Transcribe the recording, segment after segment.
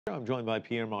I'm joined by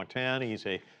Pierre Martin. He's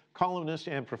a columnist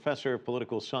and professor of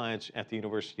political science at the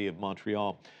University of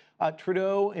Montreal.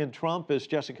 Trudeau and Trump, as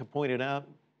Jessica pointed out,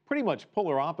 pretty much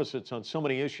polar opposites on so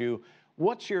many issues.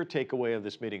 What's your takeaway of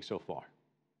this meeting so far?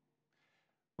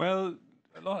 Well,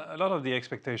 a lot of the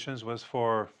expectations was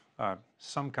for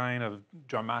some kind of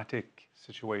dramatic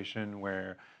situation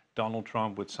where Donald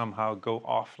Trump would somehow go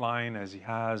offline, as he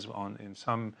has in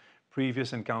some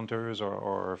previous encounters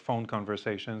or phone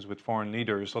conversations with foreign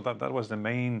leaders. So that was the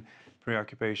main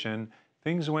preoccupation.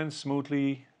 Things went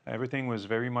smoothly. Everything was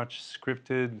very much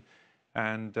scripted,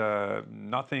 and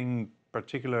nothing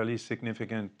particularly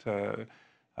significant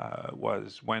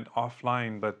went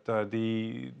offline. But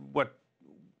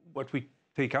what we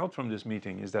take out from this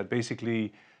meeting is that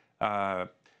basically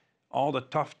all the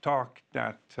tough talk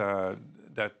that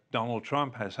Donald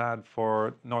Trump has had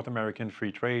for North American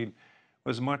free trade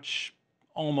was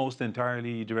almost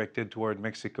entirely directed toward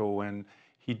Mexico, and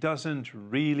he doesn't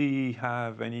really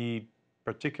have any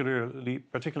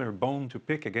particular bone to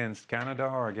pick against Canada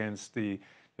or against the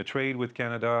trade with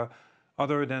Canada,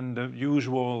 other than the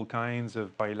usual kinds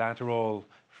of bilateral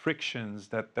frictions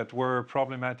that were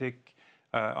problematic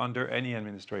under any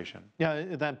administration.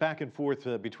 Yeah, that back and forth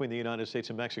between the United States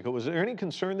and Mexico. Was there any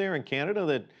concern there in Canada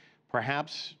that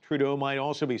perhaps Trudeau might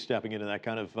also be stepping into that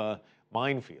kind of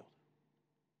minefield?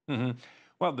 Mm-hmm.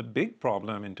 Well, the big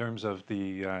problem in terms of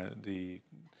the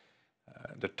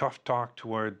tough talk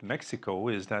toward Mexico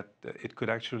is that it could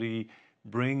actually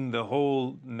bring the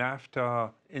whole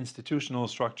NAFTA institutional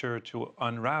structure to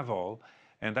unravel.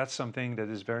 And that's something that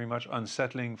is very much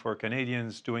unsettling for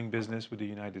Canadians doing business with the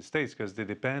United States, because they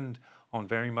depend on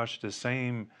very much the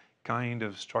same kind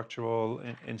of structural,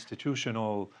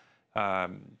 institutional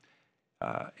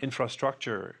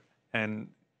infrastructure. And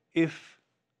if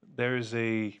there is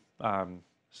a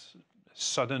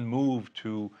sudden move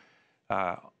to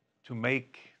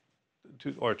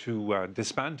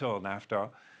dismantle NAFTA,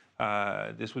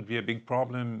 this would be a big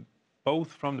problem,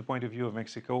 both from the point of view of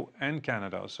Mexico and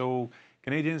Canada. So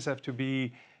Canadians have to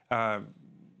be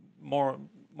more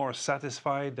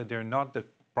satisfied that they're not the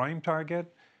prime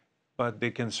target, but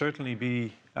they can certainly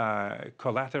be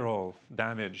collateral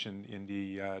damage in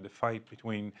the fight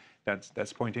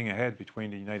that's pointing ahead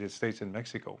between the United States and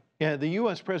Mexico. Yeah, the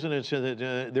U.S. president said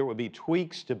that there would be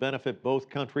tweaks to benefit both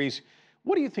countries.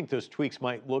 What do you think those tweaks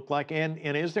might look like? And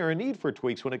is there a need for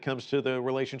tweaks when it comes to the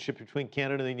relationship between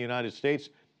Canada and the United States?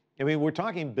 I mean, we're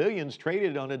talking billions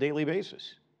traded on a daily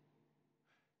basis.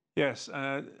 Yes,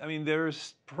 I mean,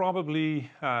 there's probably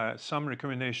some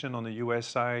recommendation on the U.S.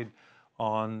 side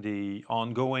on the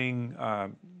ongoing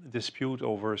dispute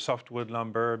over softwood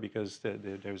lumber, because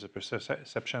there's a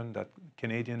perception that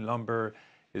Canadian lumber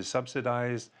is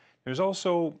subsidized. There's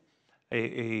also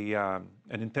an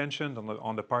intention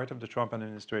on the part of the Trump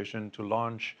administration to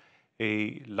launch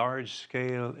a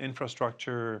large-scale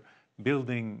infrastructure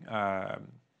building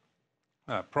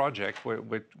project,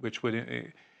 which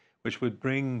would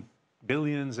bring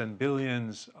billions and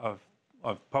billions of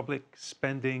public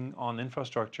spending on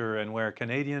infrastructure, and where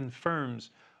Canadian firms,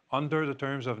 under the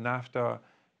terms of NAFTA,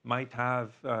 might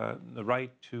have the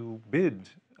right to bid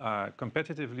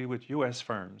competitively with U.S.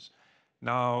 firms.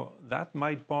 Now, that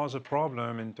might pose a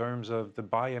problem in terms of the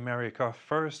Buy America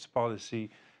First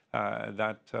policy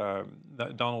that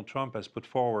Donald Trump has put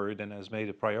forward and has made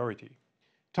a priority.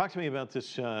 Talk to me about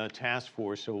this task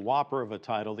force, a whopper of a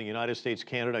title, the United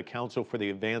States-Canada Council for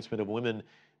the Advancement of Women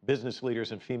Business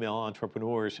Leaders and Female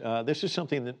Entrepreneurs. This is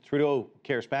something that Trudeau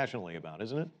cares passionately about,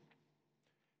 isn't it?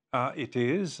 It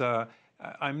is.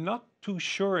 I'm not too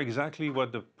sure exactly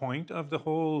what the point of the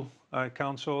whole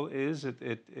council is.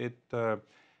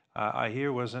 I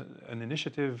hear was an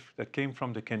initiative that came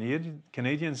from the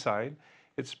Canadian side.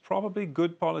 It's probably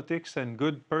good politics and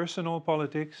good personal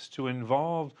politics to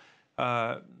involve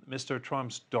Mr.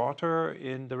 Trump's daughter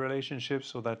in the relationship,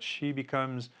 so that she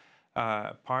becomes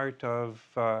part of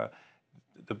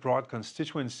the broad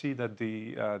constituency that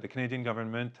the Canadian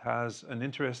government has an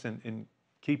interest in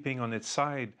keeping on its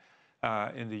side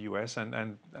in the U.S.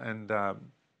 and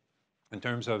in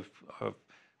terms of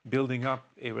building up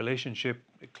a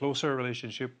closer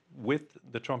relationship with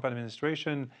the Trump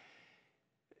administration,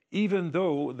 even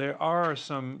though there are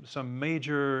some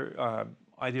major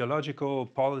ideological,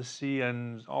 policy,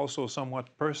 and also somewhat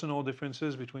personal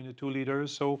differences between the two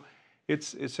leaders. So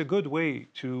it's a good way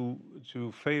to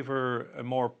favor a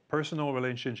more personal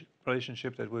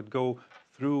relationship that would go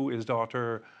through his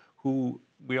daughter, who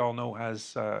we all know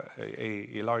has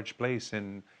a large place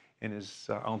in his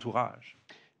entourage.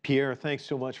 Pierre, thanks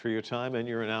so much for your time and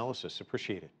your analysis.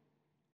 Appreciate it.